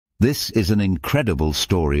This is an incredible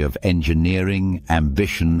story of engineering,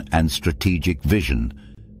 ambition, and strategic vision.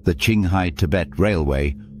 The Qinghai-Tibet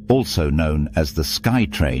Railway, also known as the Sky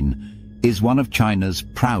Train, is one of China's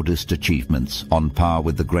proudest achievements, on par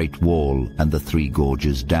with the Great Wall and the Three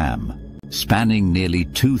Gorges Dam. Spanning nearly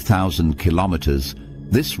 2,000 kilometers,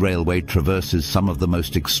 this railway traverses some of the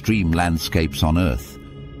most extreme landscapes on Earth,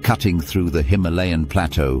 cutting through the Himalayan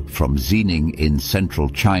plateau from Xining in central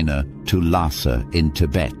China to Lhasa in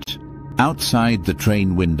Tibet. Outside the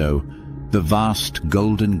train window, the vast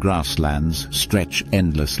golden grasslands stretch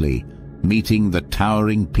endlessly, meeting the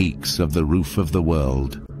towering peaks of the roof of the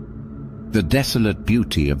world. The desolate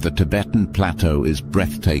beauty of the Tibetan Plateau is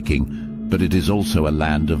breathtaking, but it is also a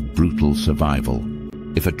land of brutal survival.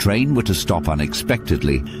 If a train were to stop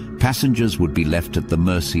unexpectedly, passengers would be left at the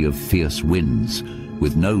mercy of fierce winds,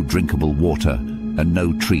 with no drinkable water and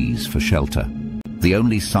no trees for shelter. The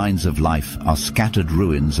only signs of life are scattered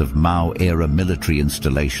ruins of Mao-era military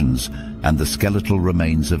installations and the skeletal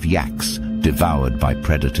remains of yaks devoured by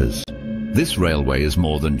predators. This railway is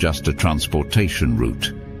more than just a transportation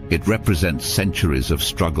route. It represents centuries of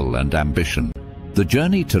struggle and ambition. The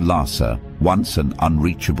journey to Lhasa, once an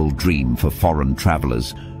unreachable dream for foreign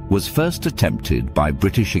travelers, was first attempted by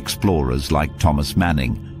British explorers like Thomas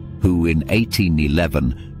Manning, who in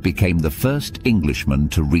 1811 became the first Englishman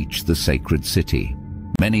to reach the sacred city.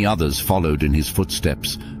 Many others followed in his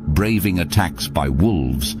footsteps, braving attacks by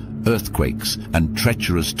wolves, earthquakes, and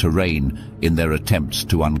treacherous terrain in their attempts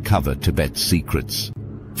to uncover Tibet's secrets.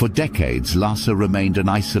 For decades, Lhasa remained an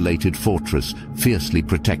isolated fortress, fiercely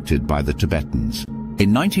protected by the Tibetans.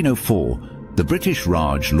 In 1904, the British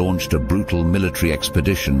Raj launched a brutal military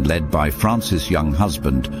expedition led by Francis' young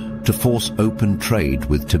husband to force open trade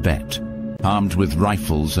with Tibet. Armed with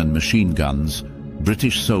rifles and machine guns,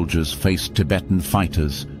 British soldiers faced Tibetan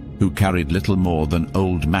fighters who carried little more than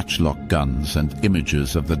old matchlock guns and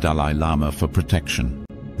images of the Dalai Lama for protection.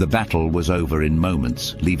 The battle was over in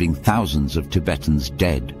moments, leaving thousands of Tibetans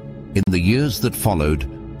dead. In the years that followed,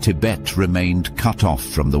 Tibet remained cut off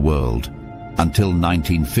from the world, until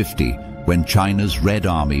 1950, when China's Red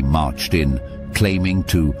Army marched in, claiming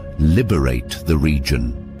to liberate the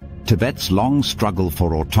region. Tibet's long struggle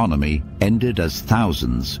for autonomy ended as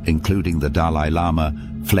thousands, including the Dalai Lama,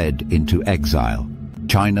 fled into exile.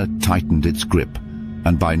 China tightened its grip,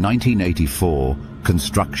 and by 1984,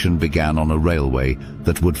 construction began on a railway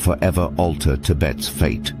that would forever alter Tibet's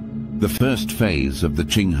fate. The first phase of the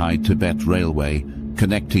Qinghai-Tibet Railway,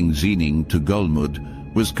 connecting Xining to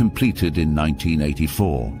Golmud, was completed in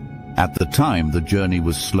 1984. At the time, the journey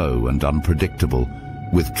was slow and unpredictable,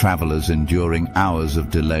 with travelers enduring hours of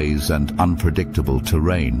delays and unpredictable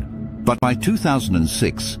terrain. But by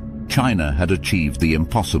 2006, China had achieved the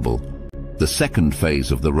impossible. The second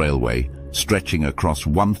phase of the railway, stretching across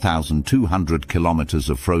 1,200 kilometers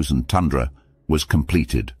of frozen tundra, was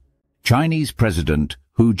completed. Chinese President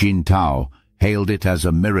Hu Jintao hailed it as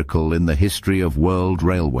a miracle in the history of world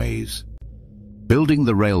railways. Building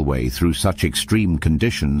the railway through such extreme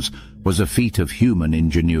conditions was a feat of human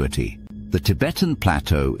ingenuity. The Tibetan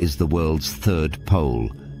Plateau is the world's third pole,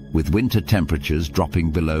 with winter temperatures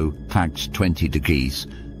dropping below -20 degrees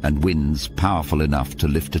and winds powerful enough to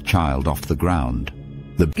lift a child off the ground.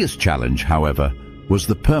 The biggest challenge, however, was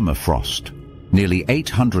the permafrost. Nearly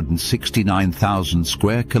 869,000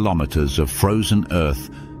 square kilometers of frozen earth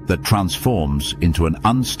that transforms into an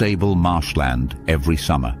unstable marshland every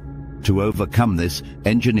summer. To overcome this,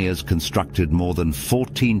 engineers constructed more than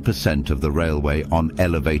 14% of the railway on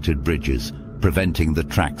elevated bridges, preventing the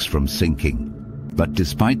tracks from sinking. But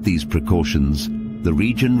despite these precautions, the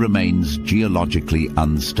region remains geologically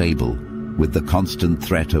unstable, with the constant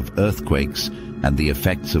threat of earthquakes and the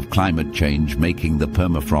effects of climate change making the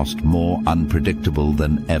permafrost more unpredictable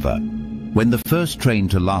than ever. When the first train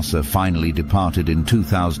to Lhasa finally departed in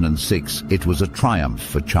 2006, it was a triumph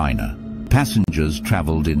for China. Passengers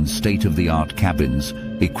traveled in state-of-the-art cabins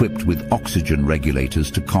equipped with oxygen regulators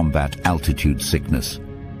to combat altitude sickness.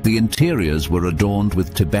 The interiors were adorned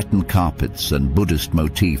with Tibetan carpets and Buddhist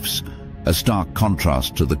motifs, a stark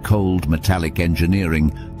contrast to the cold metallic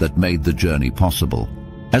engineering that made the journey possible.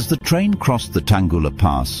 As the train crossed the Tanggula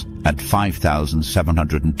Pass at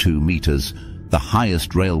 5,702 meters, the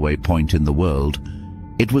highest railway point in the world,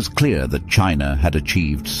 it was clear that China had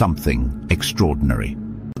achieved something extraordinary.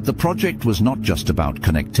 The project was not just about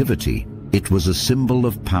connectivity, it was a symbol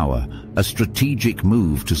of power, a strategic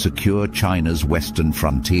move to secure China's western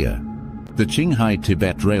frontier. The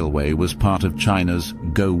Qinghai-Tibet Railway was part of China's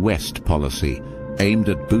Go West policy, aimed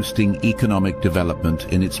at boosting economic development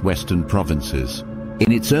in its western provinces.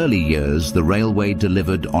 In its early years, the railway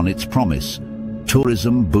delivered on its promise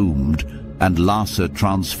Tourism boomed, and Lhasa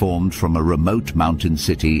transformed from a remote mountain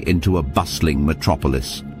city into a bustling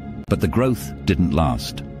metropolis. But the growth didn't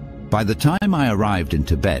last. By the time I arrived in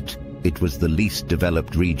Tibet, it was the least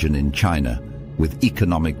developed region in China, with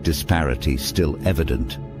economic disparity still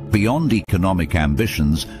evident. Beyond economic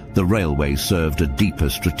ambitions, the railway served a deeper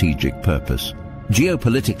strategic purpose.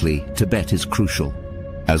 Geopolitically, Tibet is crucial.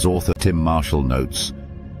 As author Tim Marshall notes,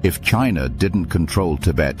 if China didn't control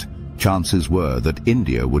Tibet, chances were that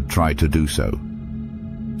India would try to do so.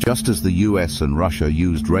 Just as the US and Russia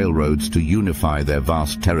used railroads to unify their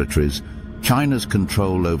vast territories, China's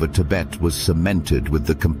control over Tibet was cemented with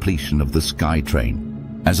the completion of the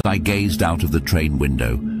SkyTrain. As I gazed out of the train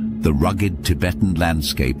window, the rugged Tibetan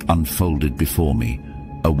landscape unfolded before me,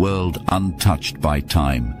 a world untouched by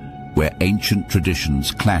time, where ancient traditions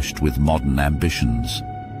clashed with modern ambitions.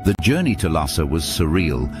 The journey to Lhasa was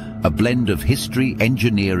surreal, a blend of history,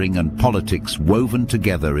 engineering, and politics woven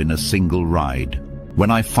together in a single ride. When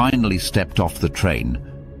I finally stepped off the train,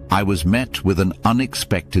 I was met with an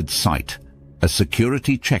unexpected sight, a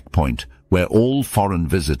security checkpoint where all foreign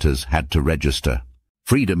visitors had to register.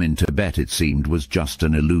 Freedom in Tibet, it seemed, was just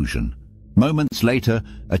an illusion. Moments later,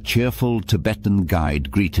 a cheerful Tibetan guide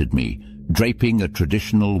greeted me, draping a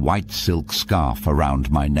traditional white silk scarf around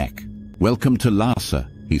my neck. "Welcome to Lhasa,"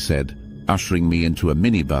 he said, ushering me into a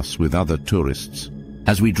minibus with other tourists.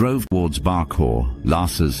 As we drove towards Barkhor,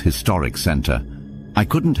 Lhasa's historic center, I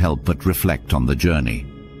couldn't help but reflect on the journey.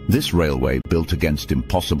 This railway, built against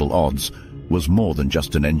impossible odds, was more than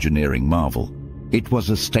just an engineering marvel. It was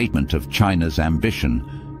a statement of China's ambition,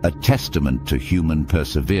 a testament to human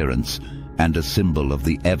perseverance, and a symbol of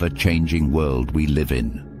the ever-changing world we live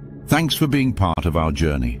in. Thanks for being part of our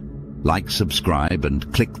journey. Like, subscribe,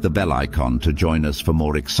 and click the bell icon to join us for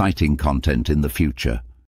more exciting content in the future.